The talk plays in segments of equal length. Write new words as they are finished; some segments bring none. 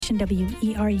station,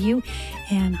 WERU.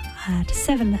 And at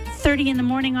 7:30 in the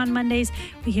morning on Mondays,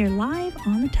 we hear live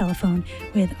on the telephone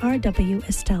with R.W.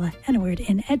 Estella and a word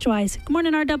in Edgewise. Good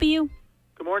morning, R.W.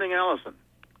 Good morning, Allison.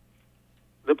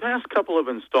 The past couple of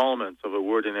installments of A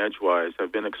Word in Edgewise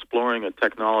have been exploring a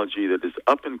technology that is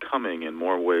up and coming in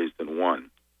more ways than one.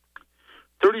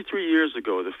 33 years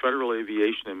ago, the Federal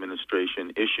Aviation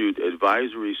Administration issued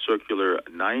Advisory Circular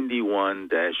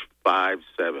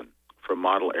 91-57 for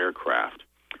model aircraft,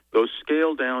 those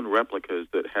scaled-down replicas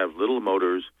that have little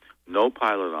motors, no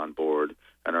pilot on board,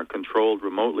 and are controlled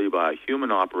remotely by a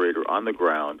human operator on the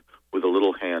ground with a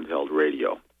little handheld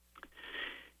radio.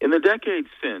 In the decades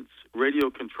since,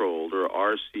 radio-controlled, or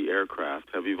RC aircraft,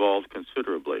 have evolved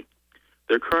considerably.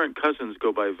 Their current cousins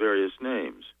go by various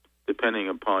names, depending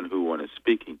upon who one is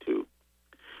speaking to.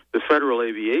 The Federal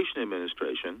Aviation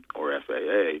Administration, or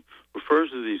FAA,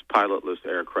 refers to these pilotless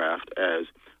aircraft as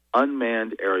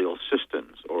unmanned aerial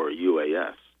systems, or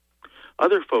UAS.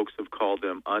 Other folks have called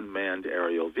them unmanned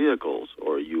aerial vehicles,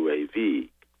 or UAV.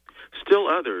 Still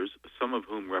others, some of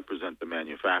whom represent the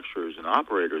manufacturers and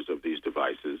operators of these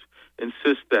devices,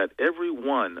 insist that every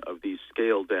one of these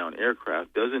scaled-down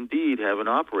aircraft does indeed have an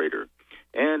operator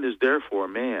and is therefore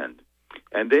manned.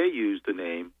 And they use the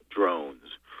name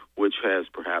drones, which has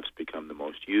perhaps become the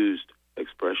most used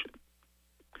expression.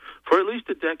 For at least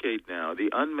a decade now,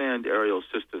 the unmanned aerial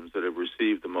systems that have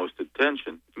received the most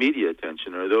media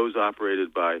attention, are those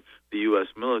operated by the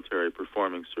U.S. military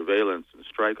performing surveillance and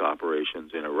strike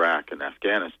operations in Iraq and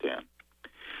Afghanistan.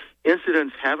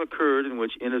 Incidents have occurred in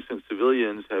which innocent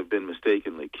civilians have been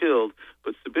mistakenly killed,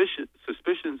 but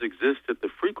suspicions exist that the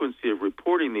frequency of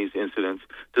reporting these incidents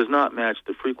does not match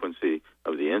the frequency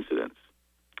of the incidents.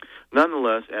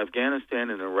 Nonetheless, Afghanistan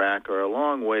and Iraq are a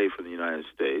long way from the United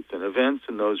States, and events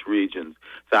in those regions,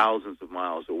 thousands of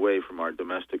miles away from our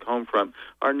domestic home front,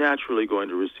 are naturally going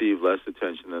to receive less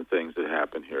attention than things that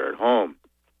happen here at home.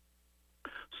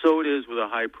 So it is with a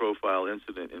high-profile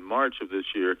incident in March of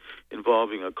this year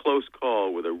involving a close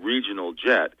call with a regional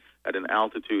jet at an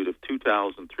altitude of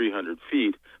 2,300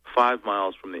 feet, 5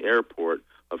 miles from the airport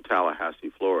of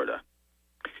Tallahassee, Florida.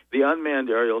 The unmanned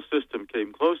aerial system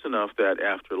came close enough that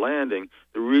after landing,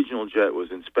 the regional jet was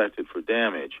inspected for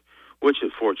damage, which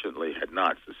it fortunately had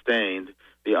not sustained.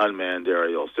 The unmanned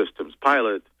aerial system's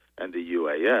pilot and the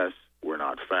UAS were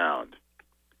not found.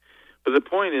 But the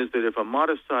point is that if a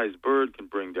modest-sized bird can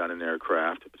bring down an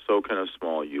aircraft, so can a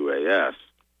small UAS.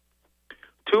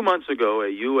 2 months ago, a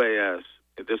UAS,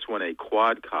 this one a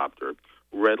quadcopter,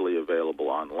 readily available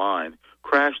online,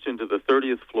 crashed into the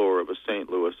 30th floor of a St.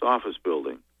 Louis office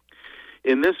building.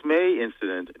 In this May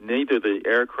incident, neither the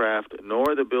aircraft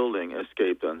nor the building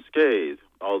escaped unscathed,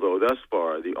 although thus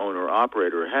far the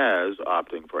owner-operator has,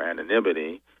 opting for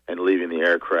anonymity and leaving the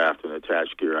aircraft and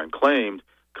attached gear unclaimed,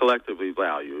 collectively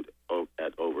valued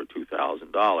at over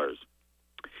 $2,000.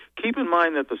 Keep in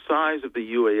mind that the size of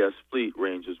the UAS fleet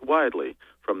ranges widely,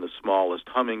 from the smallest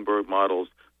Hummingbird models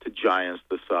to giants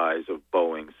the size of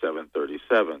Boeing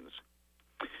 737s.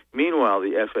 Meanwhile,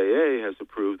 the FAA has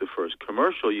approved the first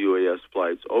commercial UAS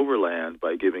flights over land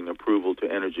by giving approval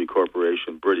to Energy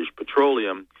Corporation British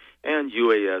Petroleum and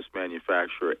UAS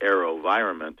manufacturer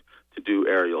AeroVironment to do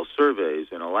aerial surveys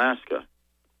in Alaska.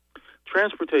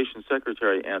 Transportation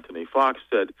Secretary Anthony Fox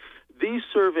said, "These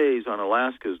surveys on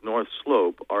Alaska's North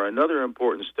Slope are another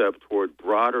important step toward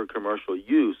broader commercial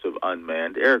use of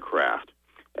unmanned aircraft,"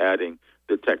 adding,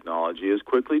 "The technology is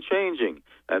quickly changing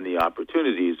and the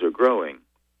opportunities are growing."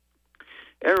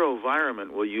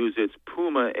 AeroVironment will use its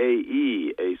Puma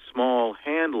AE, a small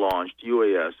hand-launched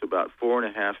UAS about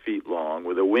 4.5 feet long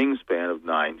with a wingspan of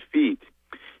 9 feet.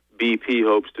 BP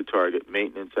hopes to target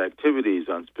maintenance activities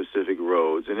on specific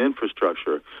roads and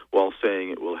infrastructure while saying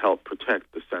it will help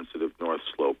protect the sensitive North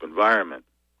Slope environment.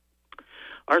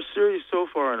 Our series so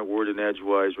far on A Word in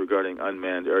Edgewise regarding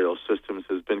unmanned aerial systems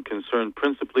has been concerned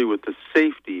principally with the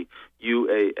safety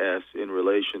UAS in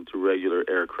relation to regular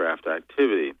aircraft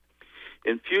activity.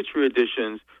 In future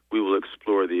editions, we will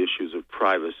explore the issues of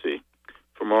privacy.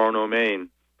 From Orono,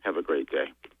 Maine, have a great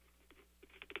day.